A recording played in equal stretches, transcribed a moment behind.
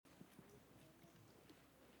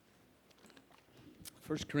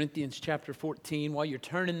1 Corinthians chapter 14. While you're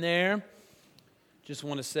turning there, just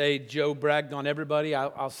want to say Joe bragged on everybody.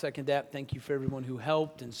 I'll second that. Thank you for everyone who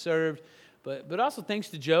helped and served. But also thanks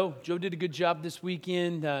to Joe. Joe did a good job this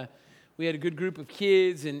weekend. We had a good group of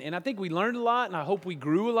kids, and I think we learned a lot, and I hope we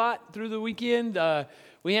grew a lot through the weekend.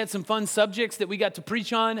 We had some fun subjects that we got to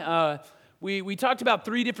preach on. We talked about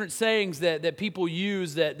 3 different sayings that people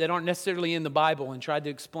use that aren't necessarily in the Bible, and tried to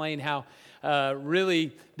explain how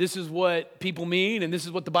really this is what people mean and this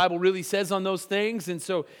is what the Bible really says on those things. And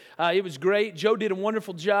so it was great. Joe did a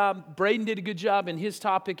wonderful job. Braden did a good job in his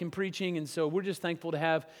topic and preaching. And so we're just thankful to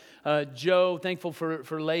have Joe, thankful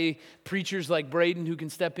for lay preachers like Braden who can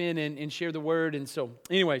step in and share the word. And so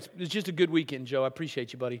anyways, it was just a good weekend, Joe. I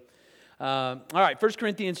appreciate you, buddy. All right, 1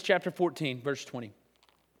 Corinthians chapter 14, verse 20.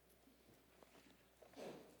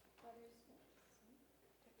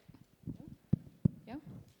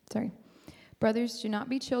 Sorry. Brothers, do not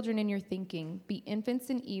be children in your thinking. Be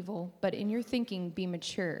infants in evil, but in your thinking be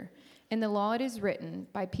mature. In the law it is written,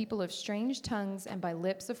 by people of strange tongues and by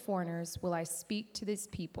lips of foreigners will I speak to this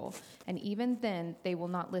people, and even then they will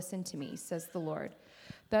not listen to me, says the Lord.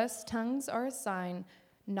 Thus tongues are a sign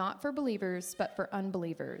not for believers, but for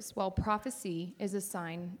unbelievers, while prophecy is a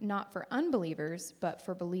sign not for unbelievers, but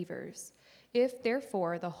for believers. If,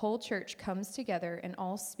 therefore, the whole church comes together and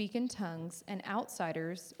all speak in tongues, and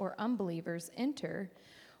outsiders or unbelievers enter,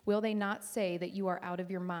 will they not say that you are out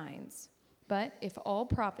of your minds? But if all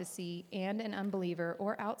prophecy and an unbeliever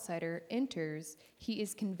or outsider enters, he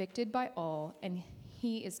is convicted by all, and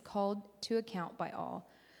he is called to account by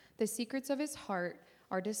all. The secrets of his heart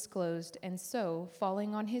are disclosed, and so,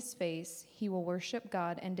 falling on his face, he will worship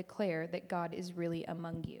God and declare that God is really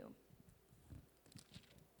among you.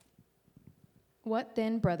 What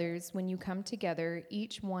then, brothers, when you come together,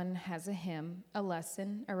 each one has a hymn, a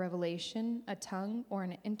lesson, a revelation, a tongue, or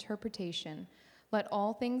an interpretation. Let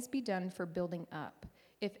all things be done for building up.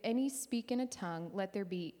 If any speak in a tongue, let there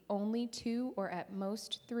be only 2 or at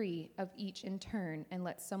most 3 of each in turn, and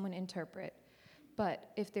let someone interpret. But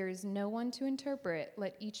if there is no one to interpret,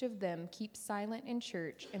 let each of them keep silent in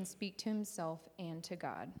church and speak to himself and to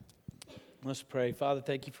God. Let's pray. Father,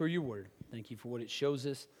 thank you for your word. Thank you for what it shows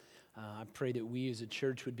us. I pray that we as a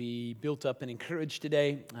church would be built up and encouraged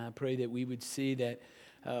today. I pray that we would see that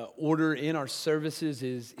order in our services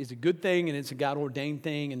is a good thing and it's a God-ordained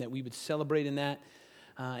thing, and that we would celebrate in that.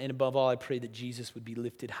 And above all, I pray that Jesus would be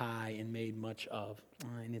lifted high and made much of.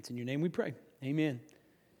 And it's in your name we pray. Amen.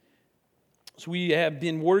 So we have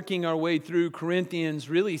been working our way through Corinthians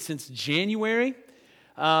really since January.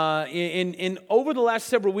 And over the last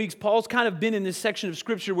several weeks, Paul's kind of been in this section of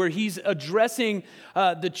Scripture where he's addressing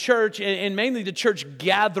the church and mainly the church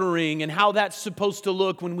gathering and how that's supposed to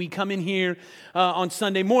look when we come in here on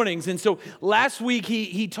Sunday mornings. And so last week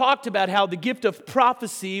he talked about how the gift of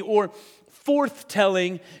prophecy or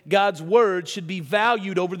forth-telling God's word should be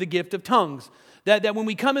valued over the gift of tongues. That when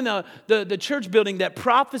we come in the church building, that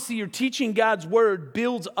prophecy or teaching God's word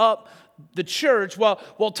builds up the church,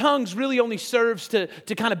 while tongues really only serves to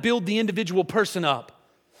kind of build the individual person up.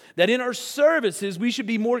 That in our services, we should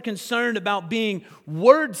be more concerned about being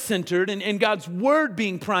word-centered and God's word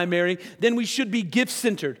being primary than we should be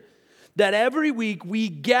gift-centered. That every week we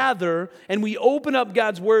gather and we open up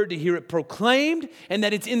God's word to hear it proclaimed, and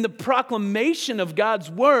that it's in the proclamation of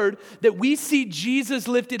God's word that we see Jesus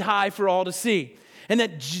lifted high for all to see. And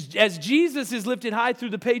that as Jesus is lifted high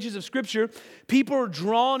through the pages of Scripture, people are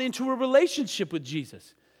drawn into a relationship with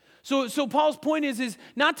Jesus. So Paul's point is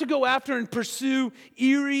not to go after and pursue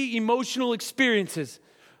eerie emotional experiences.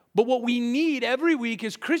 But what we need every week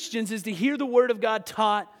as Christians is to hear the word of God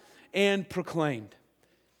taught and proclaimed.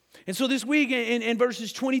 And so this week in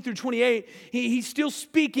verses 20 through 28, he's still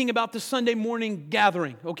speaking about the Sunday morning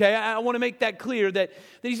gathering, okay? I want to make that clear that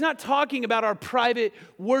he's not talking about our private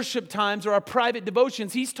worship times or our private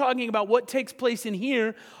devotions. He's talking about what takes place in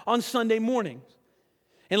here on Sunday mornings.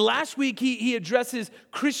 And last week, he addresses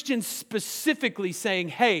Christians specifically saying,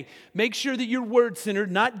 hey, make sure that you're word-centered,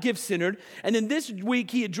 not gift-centered. And then this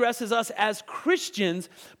week, he addresses us as Christians,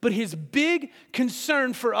 but his big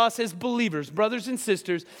concern for us as believers, brothers and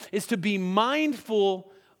sisters, is to be mindful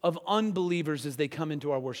of unbelievers as they come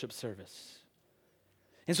into our worship service.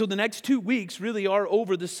 And so the next 2 weeks really are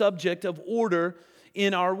over the subject of order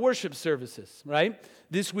in our worship services, right?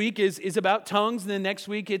 This week is about tongues, and then next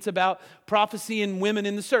week it's about prophecy and women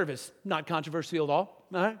in the service. Not controversial at all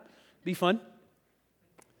right? Be fun.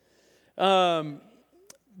 But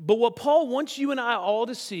what Paul wants you and I all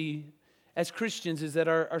to see as Christians is that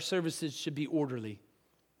our services should be orderly,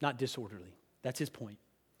 not disorderly. That's his point.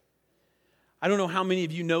 I don't know how many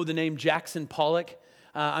of you know the name Jackson Pollock.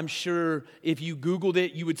 I'm sure if you Googled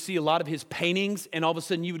it, you would see a lot of his paintings, and all of a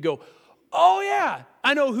sudden you would go, oh yeah,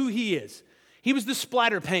 I know who he is. He was the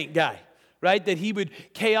splatter paint guy, right? That he would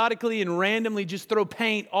chaotically and randomly just throw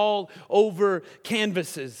paint all over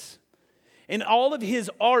canvases. And all of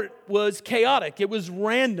his art was chaotic. It was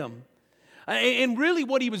random. And really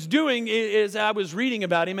what he was doing is, I was reading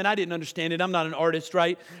about him, and I didn't understand it. I'm not an artist,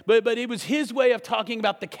 right? But it was his way of talking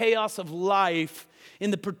about the chaos of life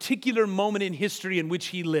in the particular moment in history in which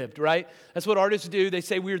he lived, right? That's what artists do. They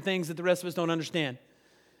say weird things that the rest of us don't understand.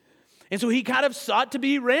 And so he kind of sought to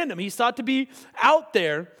be random. He sought to be out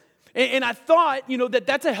there. And I thought,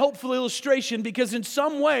 that's a helpful illustration because in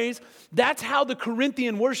some ways, that's how the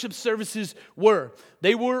Corinthian worship services were.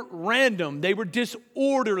 They were random. They were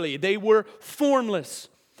disorderly. They were formless.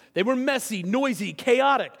 They were messy, noisy,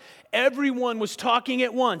 chaotic. Everyone was talking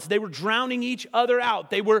at once. They were drowning each other out.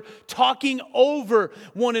 They were talking over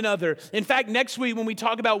one another. In fact, next week when we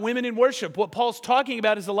talk about women in worship, what Paul's talking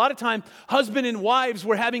about is a lot of time husband and wives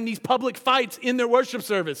were having these public fights in their worship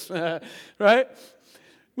service, right?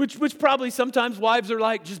 Which probably sometimes wives are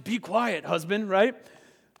like, just be quiet, husband, right?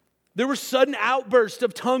 There were sudden outbursts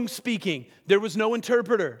of tongue speaking. There was no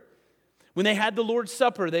interpreter. When they had the Lord's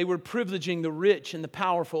Supper, they were privileging the rich and the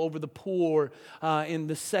powerful over the poor and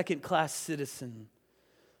the second-class citizen.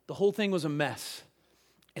 The whole thing was a mess,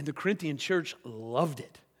 and the Corinthian church loved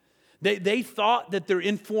it. They thought that their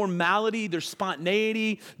informality, their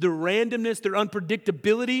spontaneity, their randomness, their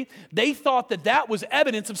unpredictability, they thought that was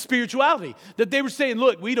evidence of spirituality. That they were saying,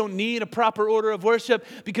 look, we don't need a proper order of worship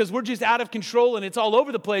because we're just out of control and it's all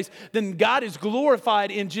over the place. Then God is glorified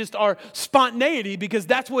in just our spontaneity because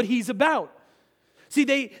that's what He's about. See,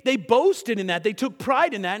 they boasted in that. They took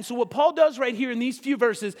pride in that. And so what Paul does right here in these few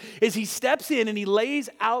verses is he steps in and he lays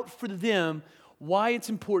out for them why it's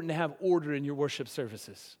important to have order in your worship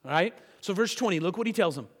services, all right? So verse 20, look what he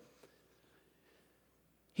tells them.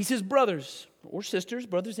 He says, brothers or sisters,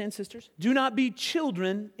 brothers and sisters, do not be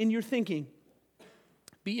children in your thinking.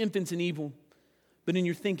 Be infants in evil, but in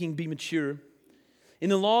your thinking be mature. In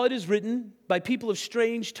the law it is written, by people of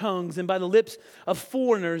strange tongues and by the lips of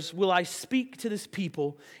foreigners will I speak to this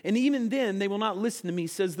people, and even then they will not listen to me,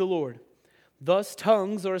 says the Lord. Thus,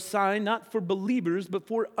 tongues are a sign not for believers, but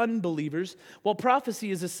for unbelievers, while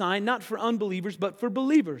prophecy is a sign not for unbelievers, but for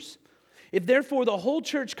believers. If therefore the whole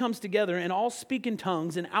church comes together and all speak in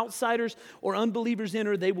tongues, and outsiders or unbelievers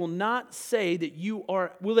enter, they will not say that you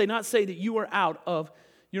are out of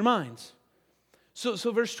your minds. So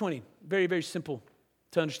verse 20, very, very simple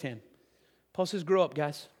to understand. Paul says, grow up,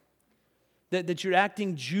 guys. That you're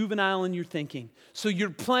acting juvenile in your thinking. So you're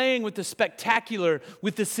playing with the spectacular,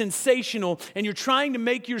 with the sensational, and you're trying to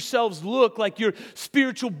make yourselves look like you're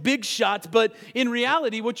spiritual big shots, but in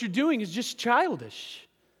reality, what you're doing is just childish.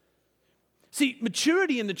 See,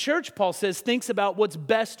 maturity in the church, Paul says, thinks about what's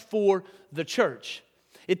best for the church.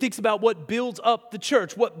 It thinks about what builds up the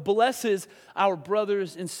church, what blesses our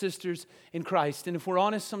brothers and sisters in Christ. And if we're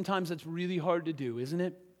honest, sometimes that's really hard to do, isn't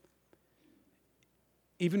it?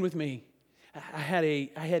 Even with me. I had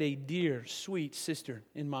a dear, sweet sister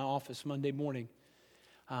in my office Monday morning.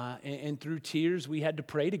 And through tears, we had to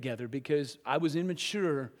pray together because I was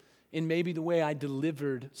immature in maybe the way I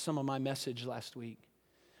delivered some of my message last week.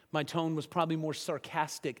 My tone was probably more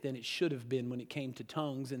sarcastic than it should have been when it came to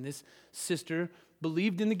tongues. And this sister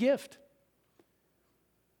believed in the gift.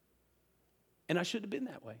 And I shouldn't have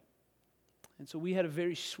been that way. And so we had a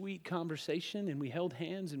very sweet conversation, and we held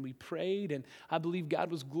hands, and we prayed, and I believe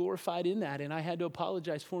God was glorified in that, and I had to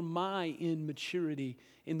apologize for my immaturity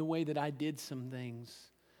in the way that I did some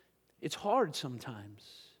things. It's hard sometimes.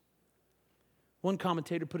 One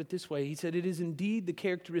commentator put it this way. He said, it is indeed the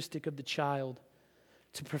characteristic of the child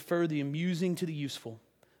to prefer the amusing to the useful,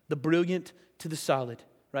 the brilliant to the solid,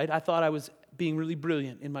 right? I thought I was being really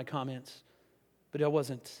brilliant in my comments, but I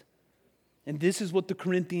wasn't. And this is what the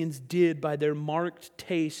Corinthians did by their marked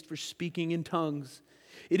taste for speaking in tongues.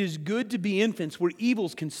 It is good to be infants where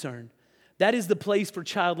evil's concerned. That is the place for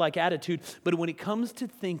childlike attitude. But when it comes to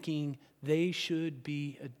thinking, they should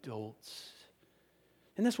be adults.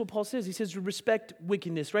 And that's what Paul says. He says, respect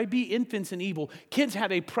wickedness, right? Be infants in evil. Kids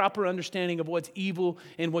have a proper understanding of what's evil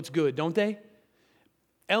and what's good, don't they?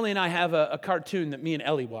 Ellie and I have a cartoon that me and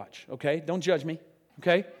Ellie watch, okay? Don't judge me,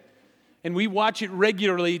 okay? And we watch it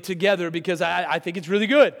regularly together because I think it's really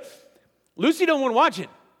good. Lucy don't want to watch it.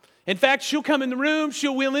 In fact, she'll come in the room,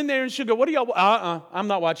 she'll wheel in there, and she'll go, what are y'all, I'm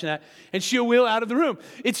not watching that. And she'll wheel out of the room.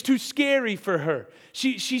 It's too scary for her.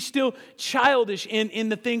 She's still childish in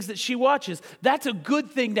the things that she watches. That's a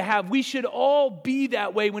good thing to have. We should all be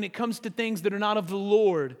that way when it comes to things that are not of the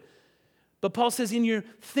Lord. But Paul says in your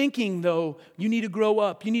thinking, though, you need to grow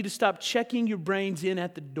up. You need to stop checking your brains in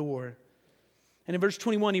at the door. And in verse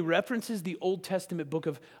 21, he references the Old Testament book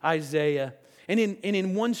of Isaiah. And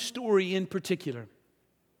in one story in particular,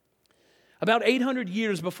 about 800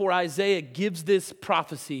 years before Isaiah gives this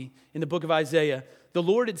prophecy in the book of Isaiah, the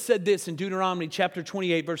Lord had said this in Deuteronomy chapter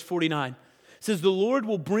 28, verse 49. It says, "The Lord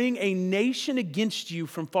will bring a nation against you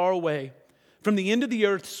from far away, from the end of the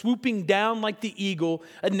earth, swooping down like the eagle,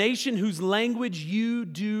 a nation whose language you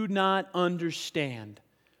do not understand."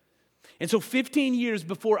 And so 15 years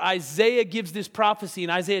before Isaiah gives this prophecy in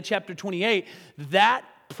Isaiah chapter 28, that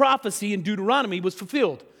prophecy in Deuteronomy was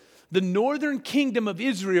fulfilled. The northern kingdom of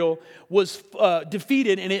Israel was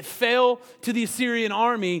defeated, and it fell to the Assyrian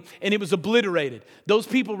army, and it was obliterated. Those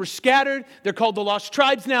people were scattered. They're called the lost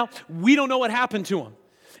tribes now. We don't know what happened to them.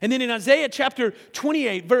 And then in Isaiah chapter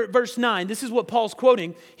 28, verse 9, this is what Paul's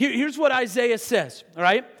quoting. Here's what Isaiah says, all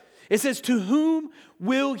right? It says, "To whom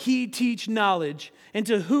will he teach knowledge, and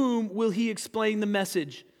to whom will he explain the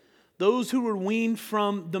message? Those who were weaned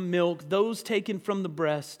from the milk, those taken from the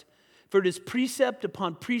breast. For it is precept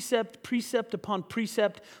upon precept, precept upon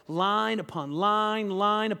precept, line upon line,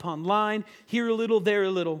 line upon line, here a little, there a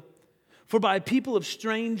little. For by a people of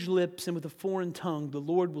strange lips and with a foreign tongue, the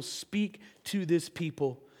Lord will speak to this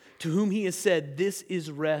people, to whom he has said, this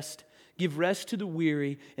is rest. Give rest to the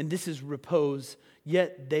weary, and this is repose.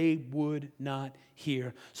 Yet they would not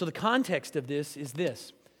hear." So the context of this is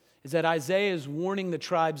that Isaiah is warning the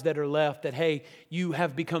tribes that are left that, hey, you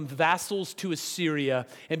have become vassals to Assyria,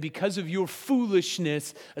 and because of your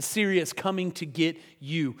foolishness, Assyria is coming to get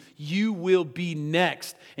you. You will be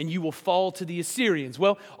next, and you will fall to the Assyrians.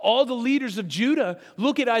 Well, all the leaders of Judah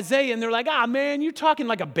look at Isaiah, and they're like, man, you're talking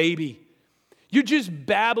like a baby. You're just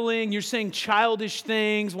babbling. You're saying childish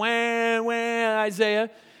things. Wah, wah,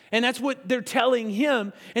 Isaiah. And that's what they're telling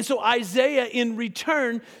him. And so Isaiah, in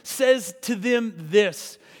return, says to them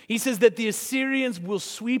this. He says that the Assyrians will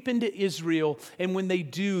sweep into Israel, and when they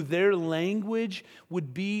do, their language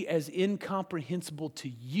would be as incomprehensible to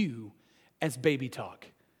you as baby talk.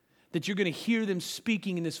 That you're going to hear them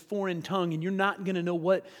speaking in this foreign tongue, and you're not going to know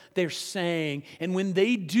what they're saying. And when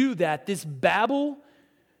they do that, this babble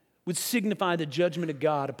would signify the judgment of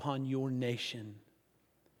God upon your nation.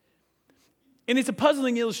 And it's a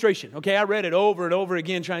puzzling illustration, okay? I read it over and over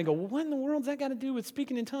again trying to go, well, what in the world's that got to do with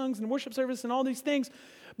speaking in tongues and worship service and all these things?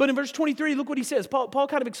 But in verse 23, look what he says. Paul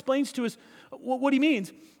kind of explains to us what he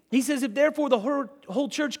means. He says, "If therefore the whole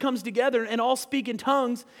church comes together and all speak in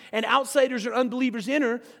tongues and outsiders or unbelievers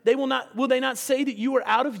enter, will they not say that you are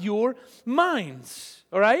out of your minds?"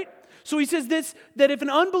 All right? So he says this, that if an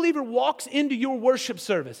unbeliever walks into your worship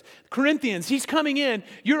service, Corinthians, he's coming in,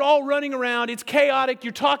 you're all running around, it's chaotic,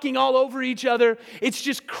 you're talking all over each other, it's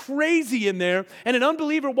just crazy in there, and an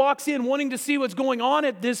unbeliever walks in wanting to see what's going on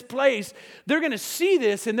at this place, they're going to see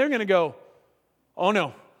this and they're going to go, "Oh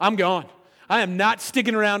no, I'm gone. I am not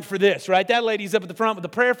sticking around for this," right? That lady's up at the front with the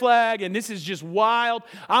prayer flag, and this is just wild.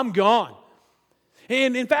 I'm gone.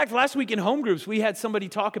 And in fact, last week in home groups, we had somebody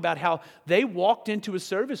talk about how they walked into a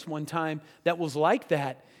service one time that was like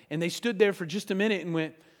that. And they stood there for just a minute and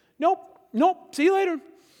went, nope, see you later.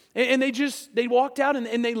 And they walked out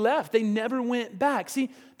and they left. They never went back.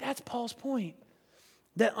 See, that's Paul's point.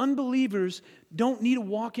 That unbelievers don't need to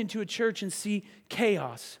walk into a church and see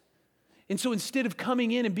chaos. And so instead of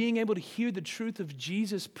coming in and being able to hear the truth of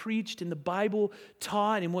Jesus preached and the Bible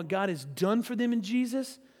taught and what God has done for them in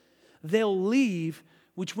Jesus, they'll leave,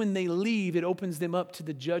 which when they leave, it opens them up to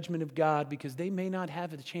the judgment of God because they may not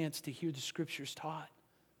have a chance to hear the scriptures taught.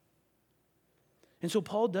 And so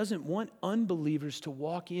Paul doesn't want unbelievers to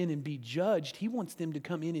walk in and be judged. He wants them to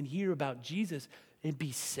come in and hear about Jesus and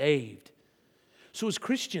be saved. So as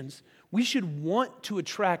Christians, we should want to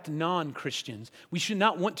attract non-Christians. We should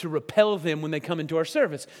not want to repel them when they come into our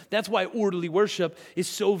service. That's why orderly worship is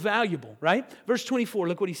so valuable, right? Verse 24,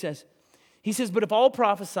 look what he says. He says, "But if all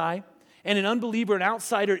prophesy and an unbeliever, an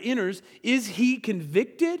outsider enters, is he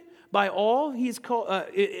convicted by all? He is called,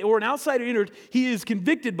 or an outsider entered, he is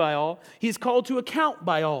convicted by all. He is called to account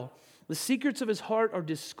by all. The secrets of his heart are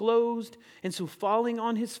disclosed, and so falling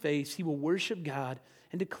on his face, he will worship God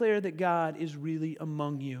and declare that God is really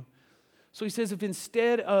among you." So he says, if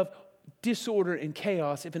instead of disorder and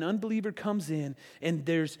chaos, if an unbeliever comes in and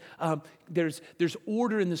there's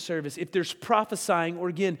order in the service, if there's prophesying or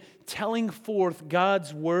again telling forth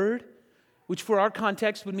God's word, which for our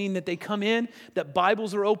context would mean that they come in, that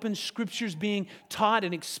Bibles are open, scriptures being taught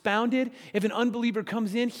and expounded. If an unbeliever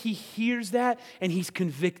comes in, he hears that and he's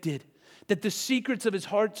convicted. That the secrets of his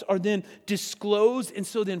hearts are then disclosed, and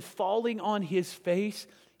so then falling on his face,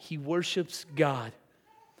 he worships God.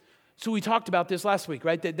 So we talked about this last week,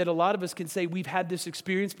 right? That a lot of us can say we've had this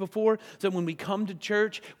experience before, that when we come to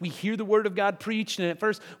church, we hear the Word of God preached, and at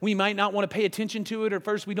first we might not want to pay attention to it, or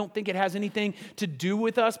first we don't think it has anything to do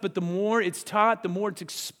with us, but the more it's taught, the more it's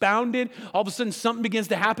expounded, all of a sudden something begins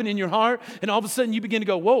to happen in your heart, and all of a sudden you begin to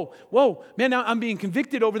go, whoa, man, now I'm being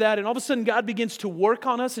convicted over that, and all of a sudden God begins to work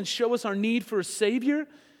on us and show us our need for a Savior.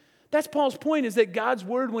 That's Paul's point, is that God's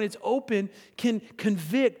Word, when it's open, can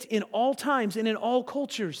convict in all times and in all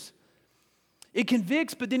cultures. It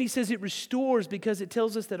convicts, but then he says it restores, because it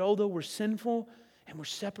tells us that although we're sinful and we're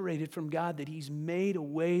separated from God, that He's made a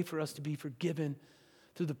way for us to be forgiven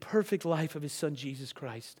through the perfect life of His Son, Jesus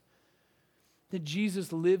Christ. That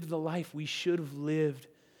Jesus lived the life we should have lived.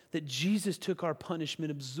 That Jesus took our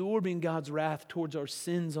punishment, absorbing God's wrath towards our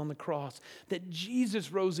sins on the cross. That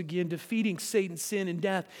Jesus rose again, defeating Satan, sin, and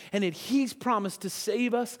death. And that He's promised to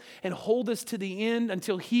save us and hold us to the end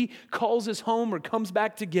until He calls us home or comes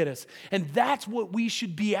back to get us. And that's what we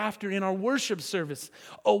should be after in our worship service.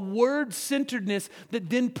 A word-centeredness that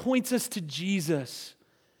then points us to Jesus.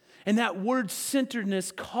 And that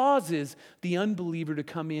word-centeredness causes the unbeliever to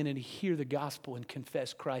come in and hear the gospel and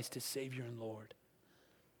confess Christ as Savior and Lord.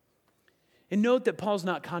 And note that Paul's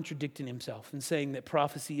not contradicting himself and saying that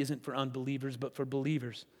prophecy isn't for unbelievers but for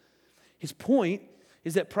believers. His point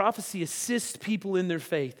is that prophecy assists people in their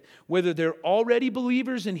faith, whether they're already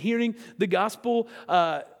believers and hearing the gospel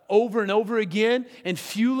over and over again and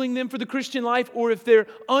fueling them for the Christian life, or if they're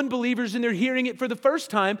unbelievers and they're hearing it for the first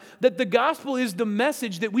time, that the gospel is the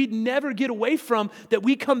message that we'd never get away from, that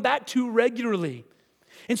we come back to regularly.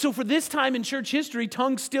 And so for this time in church history,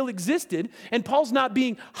 tongues still existed, and Paul's not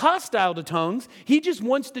being hostile to tongues. He just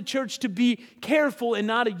wants the church to be careful and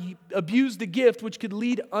not abuse the gift, which could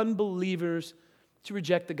lead unbelievers to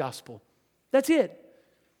reject the gospel. That's it.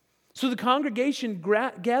 So the congregation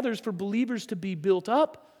gathers for believers to be built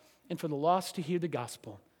up and for the lost to hear the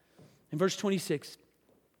gospel. In verse 26,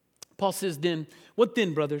 Paul says, what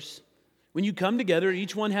then, brothers? When you come together,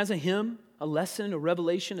 each one has a hymn, a lesson, a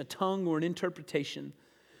revelation, a tongue, or an interpretation.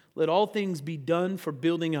 Let all things be done for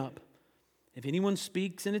building up. If anyone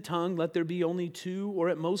speaks in a tongue, let there be only 2 or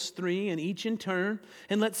at most 3, and each in turn,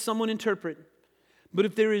 and let someone interpret. But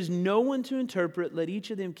if there is no one to interpret, let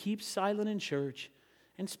each of them keep silent in church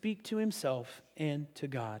and speak to himself and to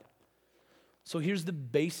God. So here's the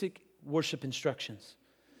basic worship instructions.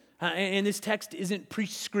 And this text isn't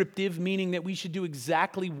prescriptive, meaning that we should do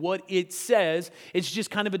exactly what it says. It's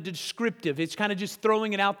just kind of a descriptive. It's kind of just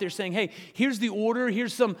throwing it out there saying, hey, here's the order.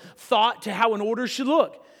 Here's some thought to how an order should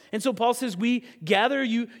look. And so Paul says, we gather,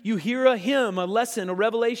 you hear a hymn, a lesson, a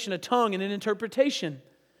revelation, a tongue, and an interpretation.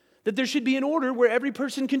 That there should be an order where every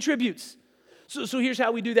person contributes. So here's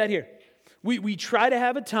how we do that here. We try to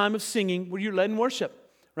have a time of singing where you're led in worship,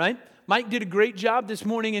 right? Mike did a great job this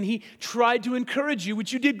morning, and he tried to encourage you,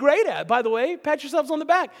 which you did great at, by the way. Pat yourselves on the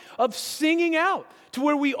back, of singing out to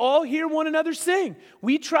where we all hear one another sing.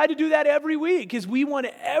 We try to do that every week because we want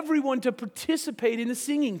everyone to participate in the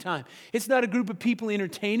singing time. It's not a group of people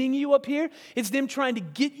entertaining you up here. It's them trying to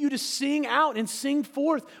get you to sing out and sing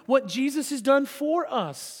forth what Jesus has done for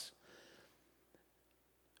us.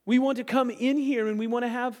 We want to come in here and we want to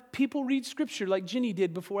have people read Scripture like Jenny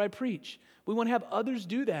did before I preach. We want to have others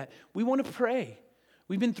do that. We want to pray.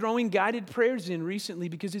 We've been throwing guided prayers in recently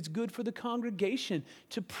because it's good for the congregation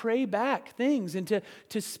to pray back things and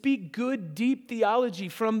to speak good, deep theology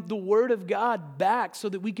from the Word of God back so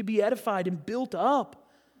that we could be edified and built up.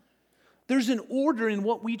 There's an order in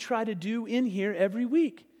what we try to do in here every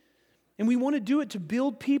week. And we want to do it to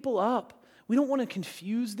build people up. We don't want to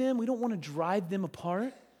confuse them. We don't want to drive them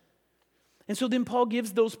apart. And so then Paul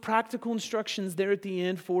gives those practical instructions there at the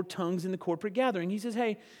end for tongues in the corporate gathering. He says,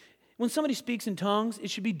 hey, when somebody speaks in tongues, it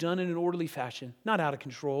should be done in an orderly fashion, not out of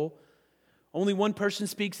control. Only one person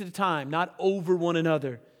speaks at a time, not over one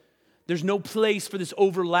another. There's no place for this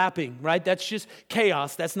overlapping, right? That's just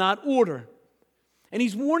chaos. That's not order. And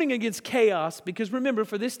he's warning against chaos because remember,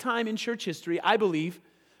 for this time in church history, I believe,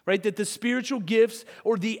 right, that the spiritual gifts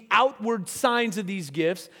or the outward signs of these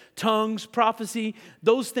gifts, tongues, prophecy,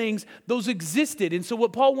 those things, those existed. And so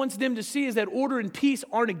what Paul wants them to see is that order and peace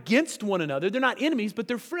aren't against one another. They're not enemies, but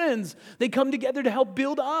they're friends. They come together to help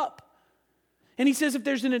build up. And he says if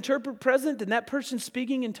there's an interpreter present and that person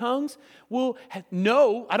speaking in tongues will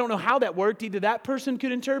know, I don't know how that worked, either that person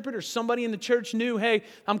could interpret or somebody in the church knew, hey,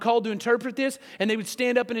 I'm called to interpret this, and they would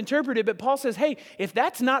stand up and interpret it. But Paul says, hey, if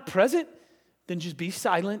that's not present, then just be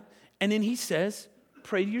silent. And then he says,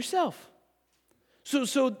 pray to yourself.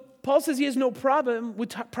 So Paul says he has no problem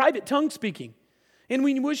with private tongue speaking. And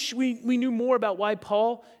we wish we knew more about why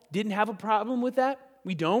Paul didn't have a problem with that.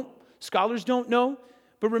 We don't. Scholars don't know.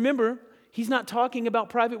 But remember, he's not talking about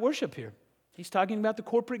private worship here. He's talking about the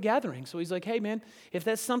corporate gathering. So he's like, hey man, if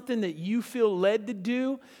that's something that you feel led to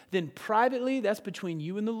do, then privately, that's between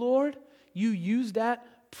you and the Lord. You use that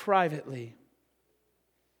privately.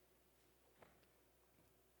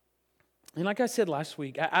 And like I said last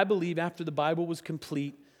week, I believe after the Bible was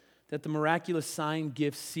complete that the miraculous sign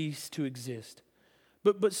gifts ceased to exist.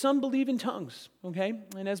 But some believe in tongues, okay?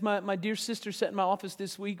 And as my dear sister sat in my office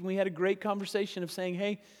this week, and we had a great conversation of saying,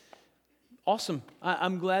 hey, awesome.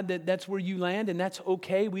 I'm glad that that's where you land, and that's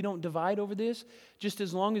okay. We don't divide over this. Just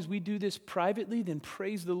as long as we do this privately, then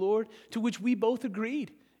praise the Lord, to which we both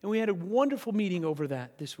agreed. And we had a wonderful meeting over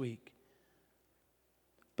that this week.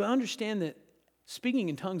 But understand that speaking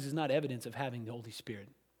in tongues is not evidence of having the Holy Spirit.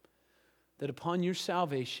 That upon your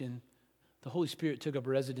salvation, the Holy Spirit took up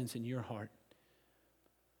residence in your heart.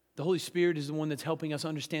 The Holy Spirit is the one that's helping us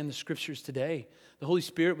understand the Scriptures today. The Holy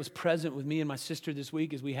Spirit was present with me and my sister this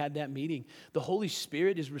week as we had that meeting. The Holy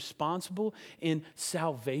Spirit is responsible in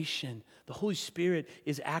salvation. The Holy Spirit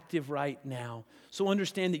is active right now. So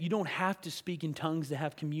understand that you don't have to speak in tongues to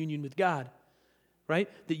have communion with God, right?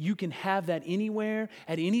 That you can have that anywhere,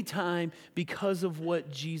 at any time, because of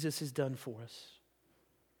what Jesus has done for us.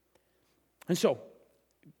 And so,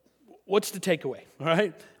 what's the takeaway, all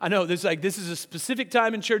right? I know this is a specific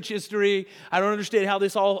time in church history. I don't understand how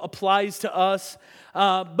this all applies to us.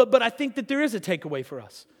 But I think that there is a takeaway for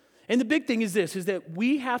us. And the big thing is this, is that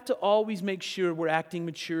we have to always make sure we're acting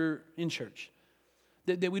mature in church.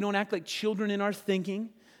 That we don't act like children in our thinking.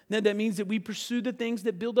 That means that we pursue the things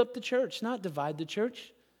that build up the church, not divide the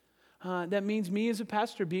church. That means me as a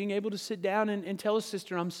pastor being able to sit down and tell a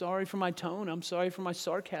sister, I'm sorry for my tone. I'm sorry for my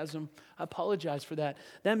sarcasm. I apologize for that.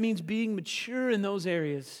 That means being mature in those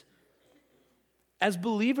areas. As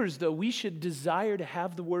believers, though, we should desire to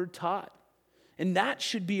have the word taught. And that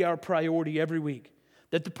should be our priority every week.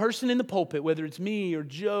 That the person in the pulpit, whether it's me or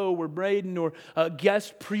Joe or Braden or a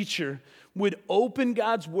guest preacher, would open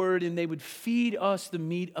God's word and they would feed us the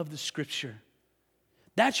meat of the Scripture.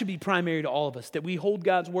 That should be primary to all of us, that we hold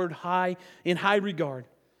God's word in high regard,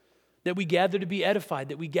 that we gather to be edified,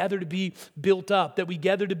 that we gather to be built up, that we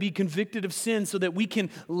gather to be convicted of sin so that we can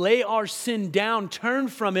lay our sin down, turn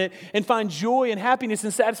from it, and find joy and happiness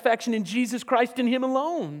and satisfaction in Jesus Christ and Him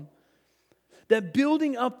alone. That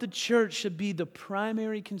building up the church should be the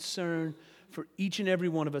primary concern for each and every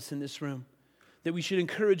one of us in this room. That we should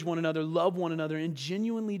encourage one another, love one another, and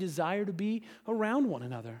genuinely desire to be around one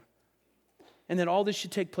another. And that all this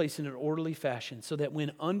should take place in an orderly fashion so that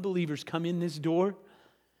when unbelievers come in this door,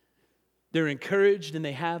 they're encouraged and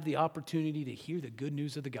they have the opportunity to hear the good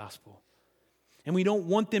news of the gospel. And we don't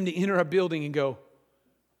want them to enter our building and go,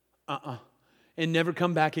 and never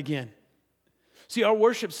come back again. See, our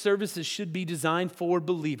worship services should be designed for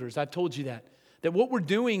believers. I've told you that. That what we're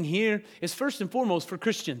doing here is first and foremost for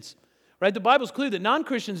Christians. Right? The Bible's clear that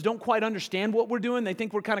non-Christians don't quite understand what we're doing. They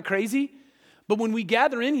think we're kind of crazy. But when we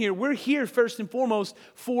gather in here, we're here first and foremost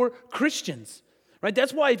for Christians, right?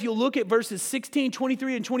 That's why if you look at verses 16,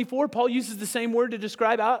 23, and 24, Paul uses the same word to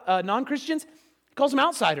describe non-Christians. He calls them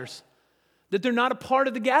outsiders, that they're not a part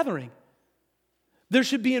of the gathering. There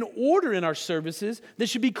should be an order in our services that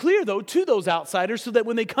should be clear, though, to those outsiders so that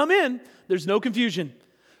when they come in, there's no confusion.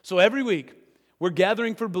 So every week, we're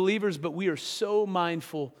gathering for believers, but we are so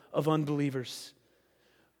mindful of unbelievers.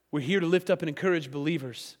 We're here to lift up and encourage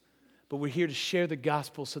believers. But we're here to share the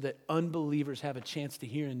gospel so that unbelievers have a chance to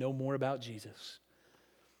hear and know more about Jesus.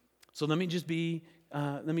 So let me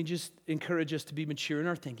just encourage us to be mature in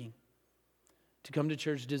our thinking, to come to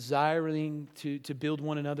church desiring to build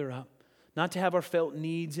one another up, not to have our felt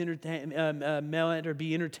needs met or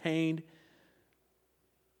be entertained,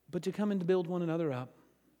 but to come and to build one another up.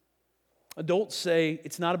 Adults say,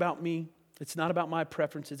 it's not about me, it's not about my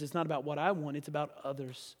preferences, it's not about what I want, it's about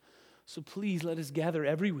others. So please let us gather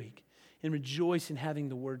every week and rejoice in having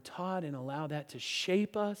the word taught and allow that to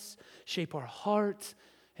shape us, shape our hearts,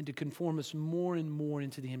 and to conform us more and more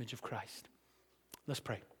into the image of Christ. Let's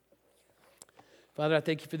pray. Father, I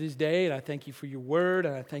thank you for this day, and I thank you for your word,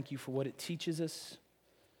 and I thank you for what it teaches us.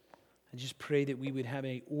 I just pray that we would have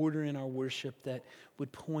an order in our worship that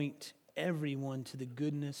would point everyone to the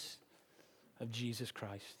goodness of Jesus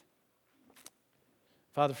Christ.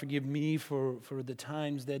 Father, forgive me for the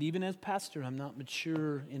times that even as pastor, I'm not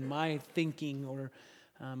mature in my thinking or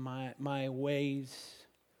my ways.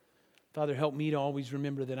 Father, help me to always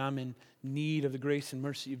remember that I'm in need of the grace and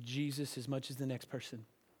mercy of Jesus as much as the next person.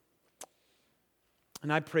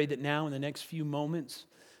 And I pray that now in the next few moments,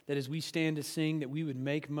 that as we stand to sing, that we would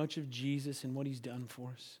make much of Jesus and what He's done for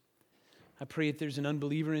us. I pray if there's an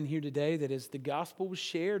unbeliever in here today that as the gospel was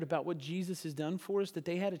shared about what Jesus has done for us, that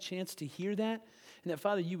they had a chance to hear that, and that,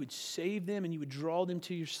 Father, you would save them and you would draw them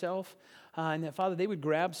to yourself, and that, Father, they would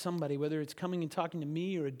grab somebody, whether it's coming and talking to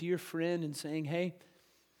me or a dear friend and saying, hey,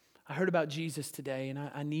 I heard about Jesus today and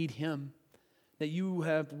I need him, that you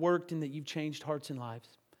have worked and that you've changed hearts and lives.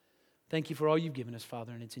 Thank you for all you've given us,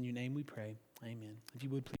 Father, and it's in your name we pray. Amen. If you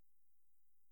would, please.